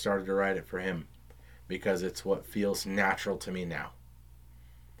 and I've started to write it for him because it's what feels natural to me now.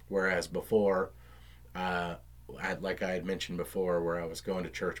 Whereas before, like I had mentioned before, where I was going to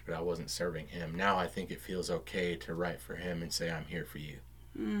church but I wasn't serving him. Now I think it feels okay to write for him and say, I'm here for you.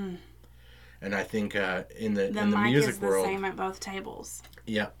 And I think in the music is world, the same at both tables.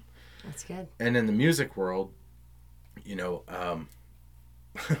 Yeah. That's good. And in the music world, you know,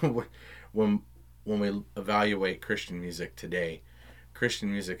 when we evaluate Christian music today,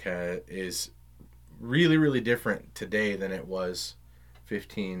 Christian music is really, really different today than it was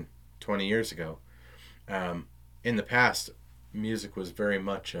 15, 20 years ago. In the past, music was very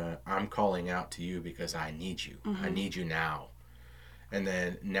much, I'm calling out to you because I need you. I need you now. And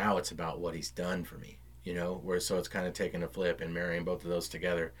then now it's about what he's done for me, you know, so it's kind of taking a flip and marrying both of those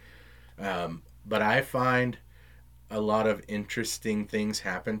together. But I find a lot of interesting things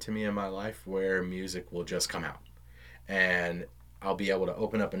happen to me in my life where music will just come out. And I'll be able to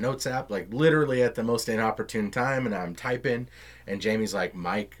open up a notes app, like literally at the most inopportune time, and I'm typing, and Jamie's like,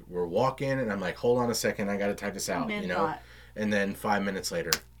 Mike, we're walking, and I'm like, hold on a second, I got to type this out, you know? And then 5 minutes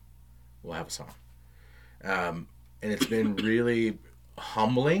later, we'll have a song. And it's been really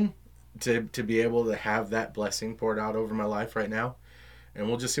humbling to be able to have that blessing poured out over my life right now, and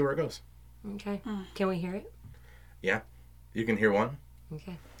we'll just see where it goes. Okay. Can we hear it? Yeah. You can hear one.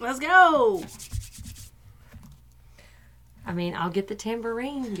 Okay. Let's go. I mean, I'll get the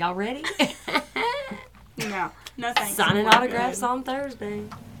tambourine. Y'all ready? No thanks. Signing autographs on Thursday.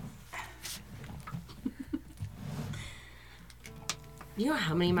 You know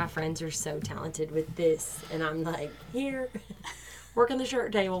how many of my friends are so talented with this, and I'm like, here, working the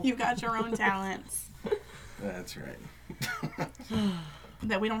shirt table. You've got your own talents. That's right.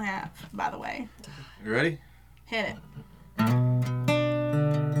 That we don't have, by the way. You ready? Hit it.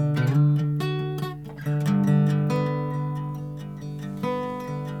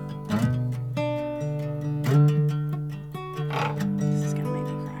 This is gonna make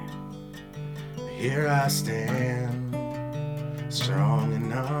me cry. Here I stand, strong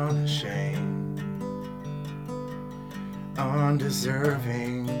and unashamed,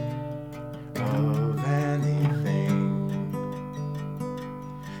 undeserving of anything.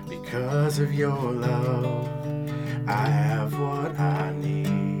 Because of your love, I have what I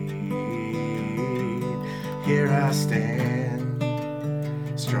need. Here I stand,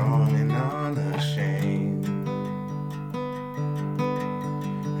 strong and unashamed.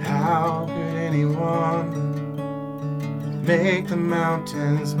 How could anyone make the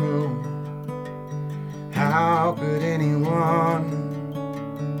mountains move? How could anyone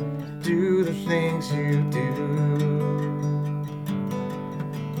do the things you do?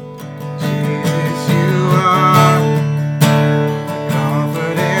 Jesus, you are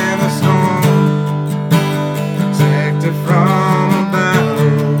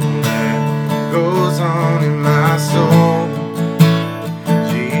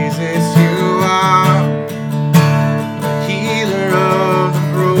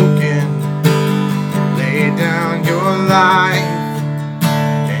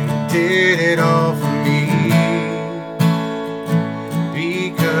did it all for me.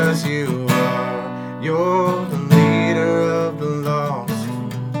 Because you're the leader of the lost.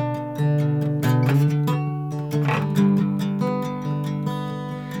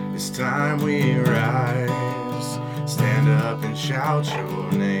 It's time we rise, stand up and shout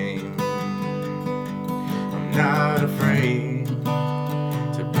your name. I'm not afraid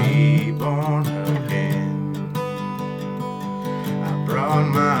to be born again. I brought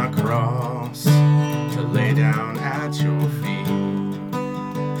my cross to lay down at your feet.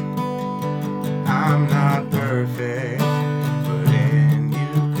 I'm not perfect, but in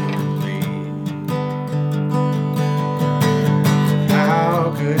you complete.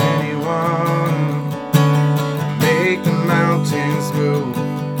 How could anyone make the mountains move?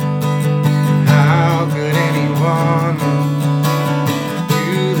 How could anyone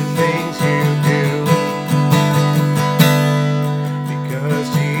do the things you do? Because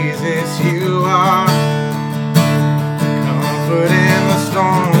Jesus, you are comfort in the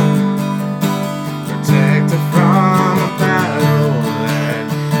storm. Protector from a battle that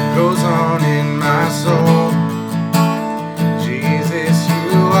goes on in my soul. Jesus,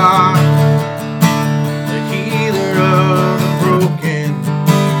 you are the healer of the broken.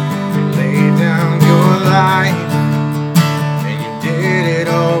 You laid down your life and you did it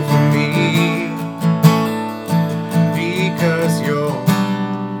all for me. Because you're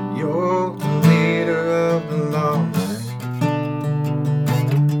the leader of the lost.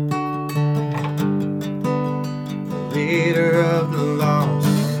 Leader of the lost.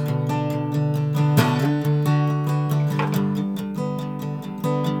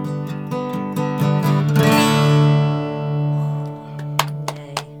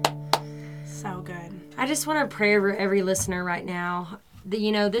 So good. I just want to pray over every listener right now.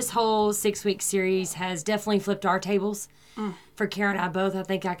 This whole 6-week series has definitely flipped our tables for Kara and I both. I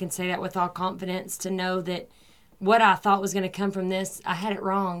think I can say that with all confidence, to know that what I thought was going to come from this, I had it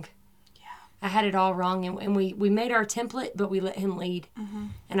wrong. I had it all wrong, and we made our template, but we let him lead. Mm-hmm.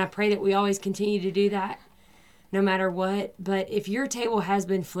 And I pray that we always continue to do that, no matter what. But if your table has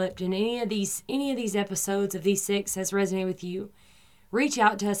been flipped and any of these episodes of these 6 has resonated with you, reach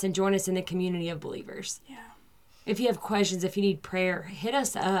out to us and join us in the community of believers. Yeah. If you have questions, if you need prayer, hit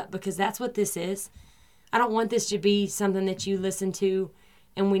us up, because that's what this is. I don't want this to be something that you listen to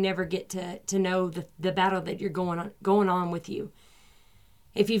and we never get to know the battle that you're going on with you.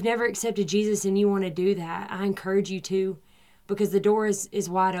 If you've never accepted Jesus and you want to do that, I encourage you to, because the door is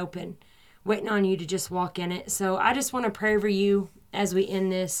wide open, waiting on you to just walk in it. So I just want to pray over you as we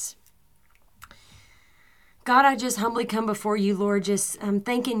end this. God, I just humbly come before you, Lord, just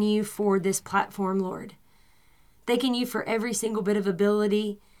thanking you for this platform, Lord. Thanking you for every single bit of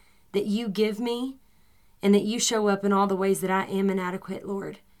ability that you give me and that you show up in all the ways that I am inadequate,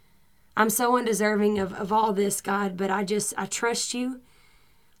 Lord. I'm so undeserving of all this, God, but I trust you.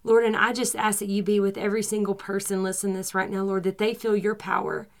 Lord, and I just ask that you be with every single person listening to this right now, Lord, that they feel your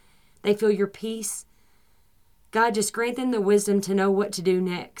power. They feel your peace. God, just grant them the wisdom to know what to do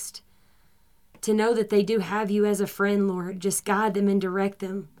next. To know that they do have you as a friend, Lord. Just guide them and direct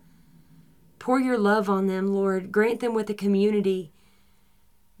them. Pour your love on them, Lord. Grant them with a community.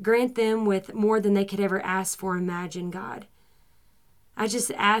 Grant them with more than they could ever ask for or imagine, God. I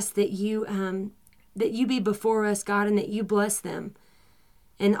just ask that you be before us, God, and that you bless them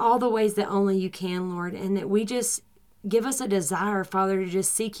in all the ways that only you can, Lord, and that we just give us a desire, Father, to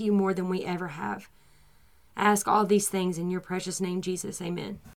just seek you more than we ever have. I ask all these things in your precious name, Jesus.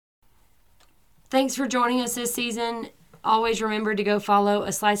 Amen. Thanks for joining us this season. Always remember to go follow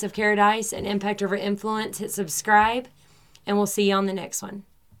A Slice of Paradise and Impact Over Influence. Hit subscribe, and we'll see you on the next one.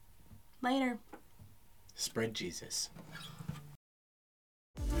 Later. Spread Jesus.